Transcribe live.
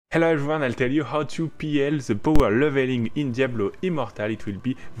Hello everyone, I'll tell you how to PL the power leveling in Diablo Immortal. It will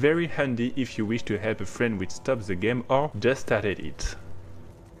be very handy if you wish to help a friend which stops the game or just started it.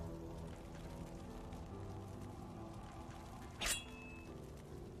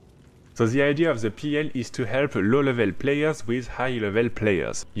 So the idea of the PL is to help low-level players with high-level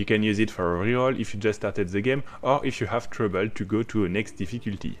players. You can use it for a reroll if you just started the game or if you have trouble to go to a next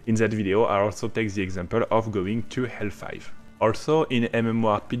difficulty. In that video I also take the example of going to L5. Also, in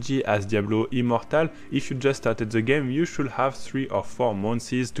MMORPG as Diablo Immortal, if you just started the game, you should have 3 or 4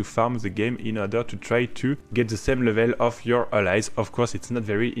 months to farm the game in order to try to get the same level of your allies. Of course, it's not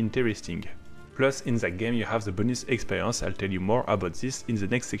very interesting. Plus, in that game you have the bonus experience. I'll tell you more about this in the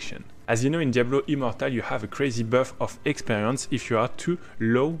next section. As you know, in Diablo Immortal you have a crazy buff of experience if you are too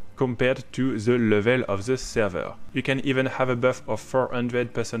low compared to the level of the server. You can even have a buff of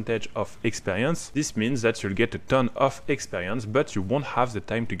 400% of experience. This means that you'll get a ton of experience, but you won't have the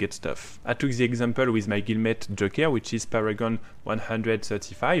time to get stuff. I took the example with my guildmate Joker, which is Paragon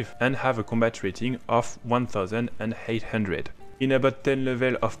 135, and have a combat rating of 1800. In about 10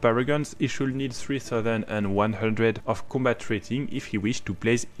 level of Paragons, he should need 3100 of combat rating if he wishes to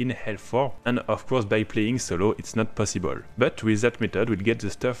place in L4, and of course by playing solo it's not possible. But with that method we'll get the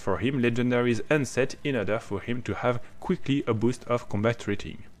stuff for him, legendaries and set, in order for him to have quickly a boost of combat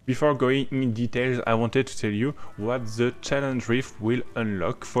rating. Before going in details, I wanted to tell you what the challenge rift will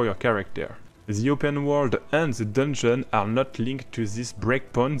unlock for your character. The open world and the dungeon are not linked to this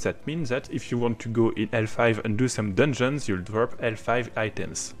breakpoint. That means that if you want to go in L5 and do some dungeons, you'll drop L5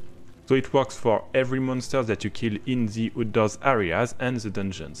 items. So it works for every monster that you kill in the outdoors areas and the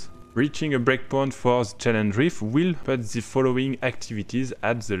dungeons. Reaching a breakpoint for the challenge rift will put the following activities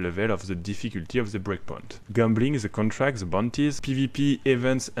at the level of the difficulty of the breakpoint: gambling, the contract, the bounties, PvP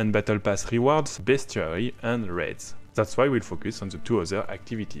events and battle pass rewards, bestiary and raids. That's why we'll focus on the 2 other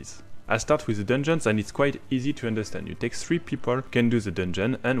activities. I'll start with the dungeons, and it's quite easy to understand. You take 3 people who can do the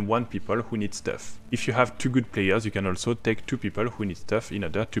dungeon and 1 people who need stuff. If you have 2 good players, you can also take 2 people who need stuff in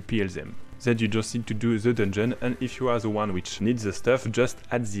order to PL them. Then you just need to do the dungeon, and if you are the one which needs the stuff, just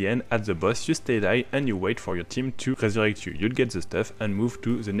at the end, at the boss, you stay die and you wait for your team to resurrect you. You'll get the stuff and move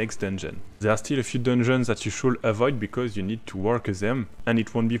to the next dungeon. There are still a few dungeons that you should avoid because you need to work them and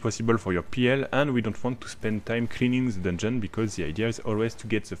it won't be possible for your PL, and we don't want to spend time cleaning the dungeon because the idea is always to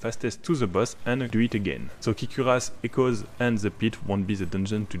get the fastest to the boss and do it again. So Kikuras, Echoes and the Pit won't be the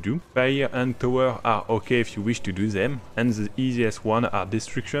dungeon to do. Fire and Tower are okay if you wish to do them, and the easiest one are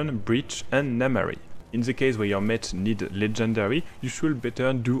Destruction, Breach and Namari. In the case where your mates need legendary, you should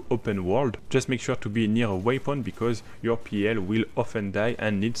better do open world. Just make sure to be near a waypoint because your PL will often die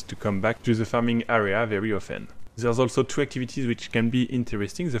and needs to come back to the farming area very often. There's also 2 activities which can be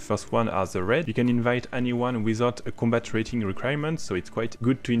interesting. The first one are the raid. You can invite anyone without a combat rating requirement, so it's quite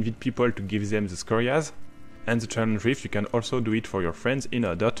good to invite people to give them the scorias. And the challenge rift, you can also do it for your friends in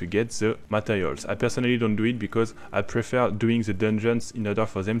order to get the materials. I personally don't do it because I prefer doing the dungeons in order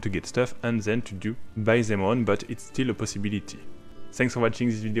for them to get stuff and then to do by them own, but it's still a possibility. Thanks for watching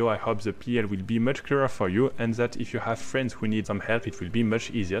this video. I hope the PL will be much clearer for you and that if you have friends who need some help, it will be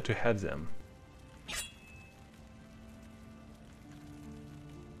much easier to help them.